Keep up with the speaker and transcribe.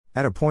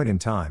At a point in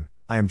time,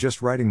 I am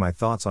just writing my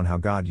thoughts on how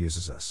God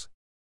uses us.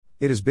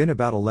 It has been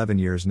about 11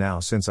 years now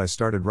since I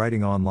started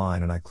writing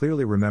online, and I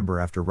clearly remember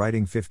after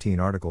writing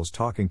 15 articles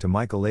talking to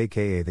Michael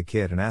aka The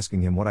Kid and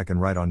asking him what I can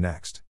write on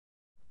next.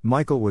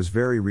 Michael was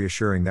very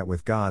reassuring that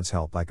with God's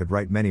help I could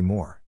write many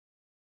more.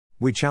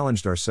 We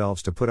challenged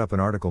ourselves to put up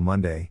an article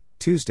Monday,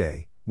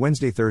 Tuesday,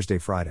 Wednesday, Thursday,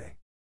 Friday.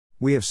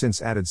 We have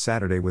since added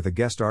Saturday with a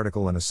guest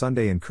article and a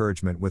Sunday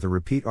encouragement with a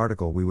repeat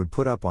article we would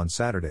put up on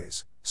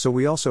Saturdays, so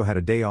we also had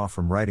a day off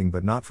from writing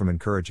but not from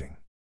encouraging.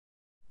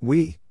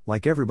 We,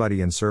 like everybody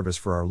in service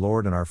for our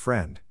Lord and our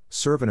friend,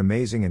 serve an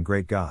amazing and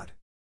great God.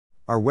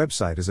 Our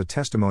website is a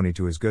testimony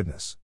to His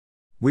goodness.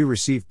 We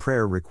receive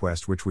prayer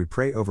requests which we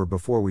pray over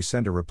before we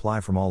send a reply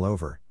from all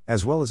over,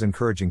 as well as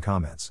encouraging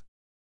comments.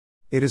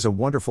 It is a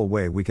wonderful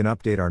way we can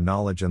update our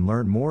knowledge and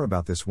learn more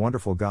about this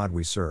wonderful God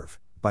we serve,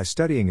 by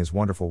studying His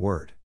wonderful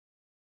Word.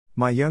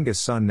 My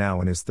youngest son,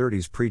 now in his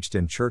 30s, preached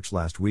in church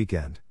last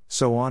weekend,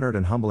 so honored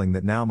and humbling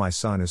that now my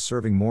son is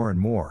serving more and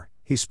more.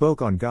 He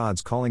spoke on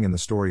God's calling in the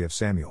story of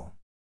Samuel.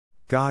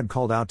 God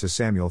called out to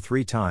Samuel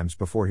 3 times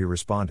before he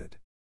responded.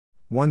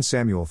 1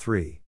 Samuel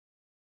 3.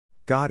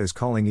 God is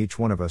calling each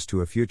one of us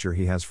to a future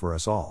He has for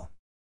us all.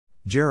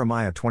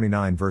 Jeremiah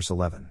 29 verse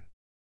 11.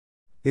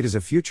 It is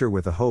a future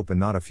with a hope and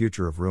not a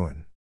future of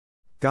ruin.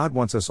 God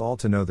wants us all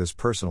to know this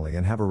personally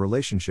and have a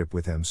relationship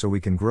with Him so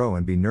we can grow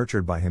and be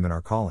nurtured by Him in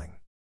our calling.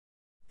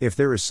 If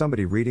there is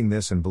somebody reading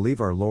this and believe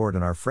our Lord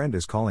and our friend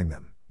is calling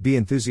them, be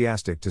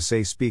enthusiastic to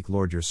say, "Speak,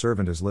 Lord, your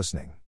servant is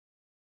listening."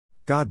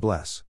 God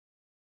bless.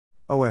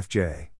 OFJ.